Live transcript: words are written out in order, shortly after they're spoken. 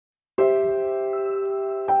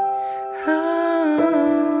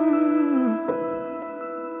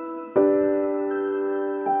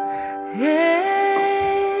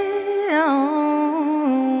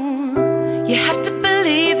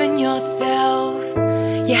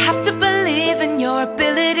You have to believe in your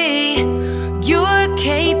ability. You're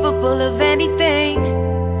capable of anything.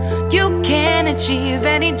 You can achieve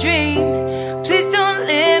any dream. Please don't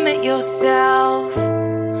limit yourself.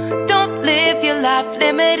 Don't live your life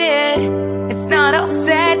limited. It's not all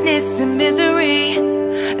sadness and misery.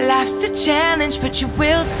 Life's a challenge, but you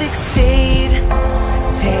will succeed.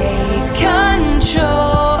 Take control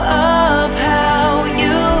of how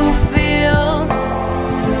you feel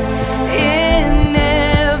in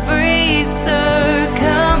every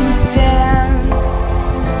circumstance.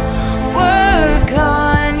 Work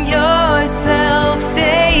on yourself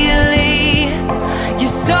daily. Your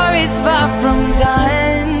story's far from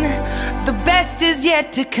done. The best is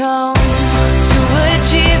yet to come. To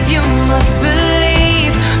achieve, you must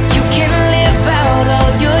believe. You can live out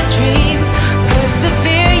all your dreams.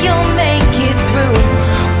 Persevere, you'll make it through.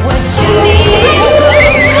 What you need is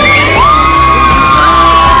only you.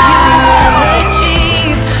 Will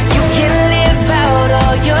achieve. You can live out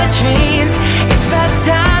all your dreams. It's about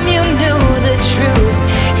time you knew the truth.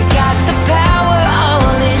 You got the power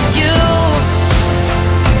all in you.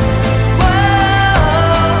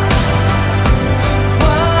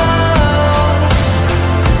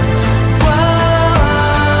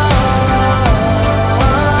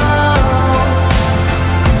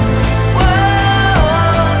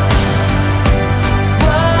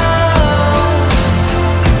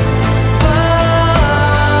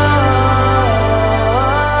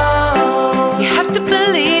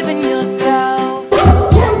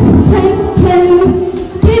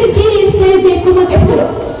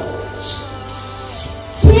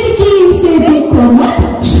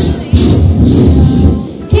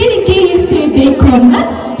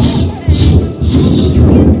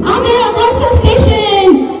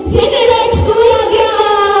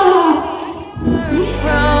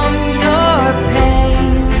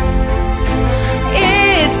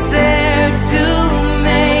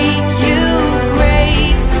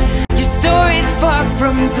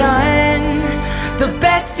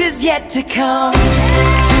 Yet to come. To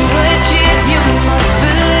achieve, you must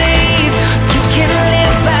believe. You can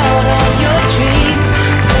live out all your dreams.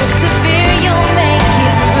 Persevere, you'll make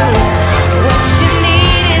it through. What you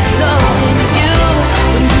need is all in you.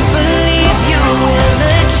 When you believe, you will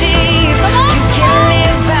achieve. You can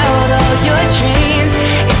live out all your dreams.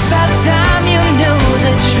 It's about time you knew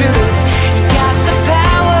the truth. You got the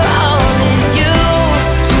power all in you.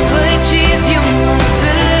 To achieve, you must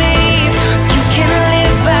believe. You can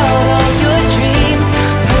live out all your dreams.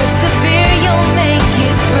 Persevere, you'll make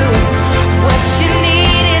it through. What you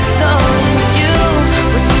need is all in you.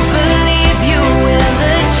 When you believe, you will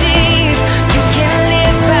achieve. You can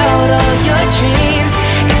live out all your dreams.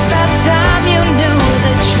 It's about time you knew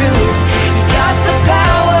the truth. You got the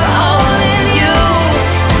power all in you.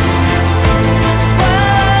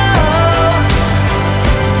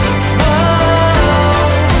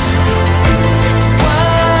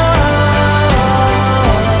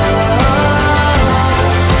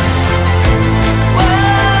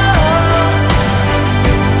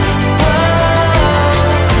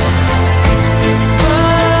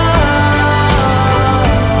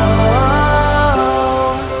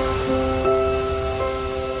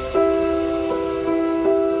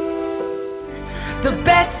 The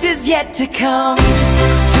best is yet to come.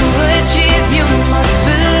 To achieve, you must believe.